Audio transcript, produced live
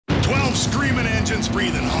screaming engines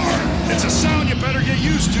breathing hard. It's a sound you better get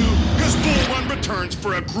used to, because Bullrun returns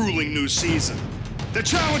for a grueling new season. The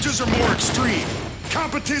challenges are more extreme,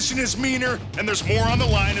 competition is meaner, and there's more on the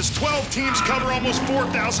line as 12 teams cover almost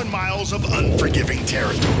 4,000 miles of unforgiving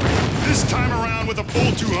territory. This time around, with a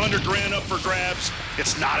full 200 grand up for grabs,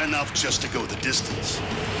 it's not enough just to go the distance.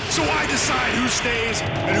 So I decide who stays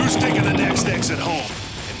and who's taking the next exit home.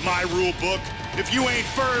 In my rule book, if you ain't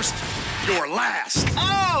first, you're last.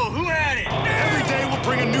 Oh, who had it? Every day we'll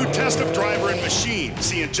bring a new test of driver and machine,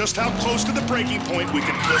 seeing just how close to the breaking point we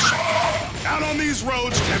can push them. Out on these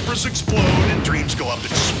roads, tempers explode and dreams go up in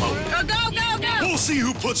smoke. Go, go, go, go! We'll see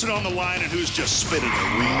who puts it on the line and who's just spinning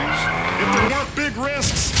their wheels. If there weren't big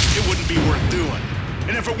risks, it wouldn't be worth doing.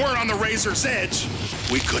 And if it weren't on the razor's edge,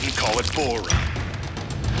 we couldn't call it Bull Run.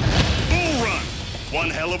 Bull Run, one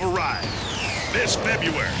hell of a ride. This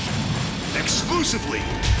February, exclusively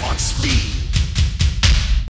on Speed.